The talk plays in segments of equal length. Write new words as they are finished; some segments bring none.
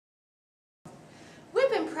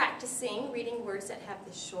practicing reading words that have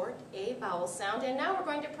the short A vowel sound, and now we're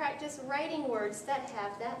going to practice writing words that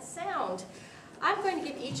have that sound. I'm going to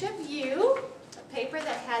give each of you a paper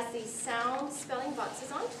that has these sound spelling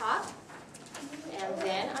boxes on top, and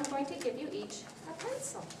then I'm going to give you each a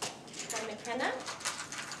pencil. Okay, McKenna?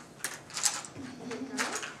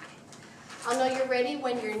 I'll know you're ready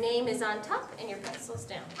when your name is on top and your pencil's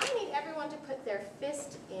down. I need everyone to put their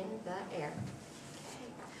fist in the air.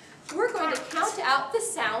 Okay. We're going to count out the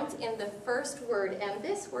sounds in the first word, and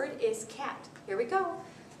this word is cat. Here we go.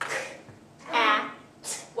 At.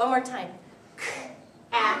 One more time.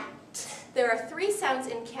 At. There are 3 sounds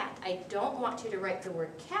in cat. I don't want you to write the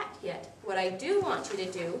word cat yet. What I do want you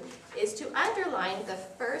to do is to underline the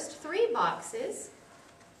first 3 boxes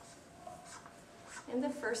in the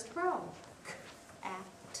first row.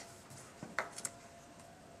 At.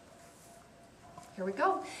 Here we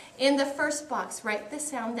go. In the first box, write the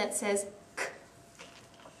sound that says k.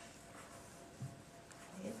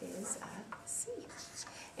 It is a C.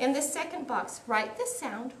 In the second box, write the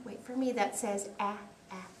sound, wait for me, that says a,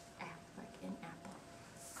 like in apple.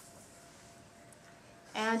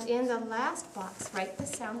 And in the last box, write the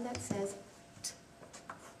sound that says t.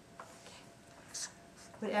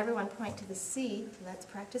 Would everyone point to the C? Let's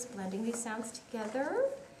practice blending these sounds together.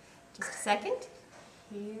 Just a second.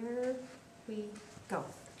 Here we go.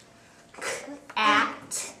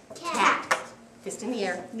 At, cat. Fist in the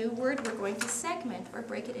air. New word, we're going to segment or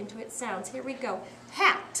break it into its sounds. Here we go.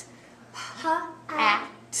 Hat. At.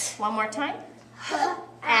 One more time.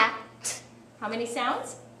 At. How many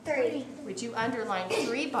sounds? 3. Would you underline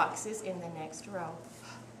 3 boxes in the next row?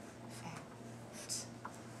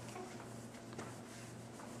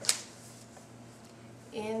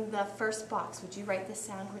 In the first box, would you write the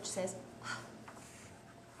sound which says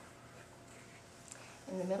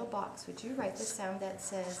in the middle box, would you write the sound that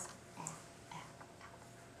says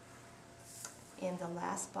in the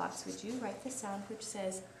last box, would you write the sound which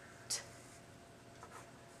says t?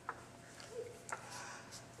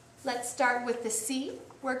 Let's start with the C.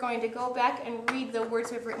 We're going to go back and read the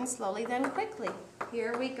words we've written slowly, then quickly.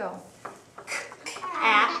 Here we go.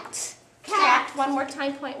 At, cat. One more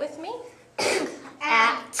time, point with me.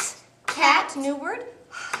 At, cat, new word.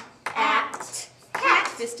 At, cat,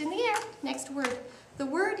 fist in the air. Next word. The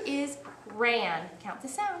word is ran. Count the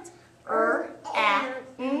sounds. At,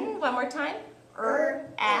 One more time.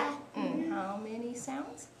 At, How many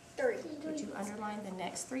sounds? 3. Would you underline the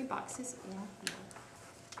next 3 boxes in here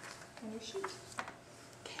on your sheet?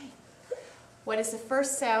 Okay. What is the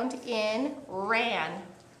first sound in ran?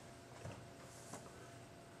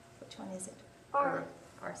 Which one is it? R.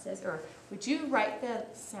 R says er. Would you write the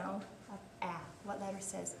sound of a? What letter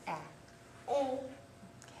says a? A.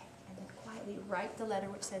 Okay, and then quietly write the letter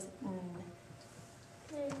which says n.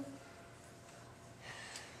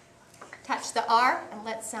 Touch the R and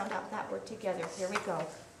let's sound out that word together. Here we go.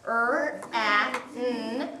 At,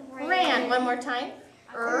 ran. One more time.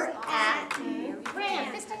 At,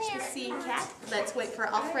 ran. Fist in the air. C, cat. Let's wait for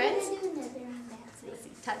all friends.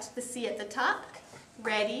 Touch the C at the top.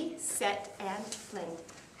 Ready, set, and blend.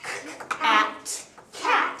 At,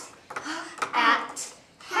 cat. At,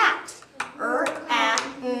 hat. At,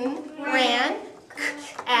 ran.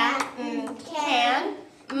 At, can.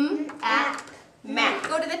 At, mat.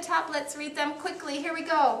 Go to the top, let's read them quickly. Here we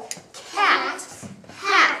go. Cat,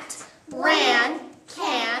 hat, ran,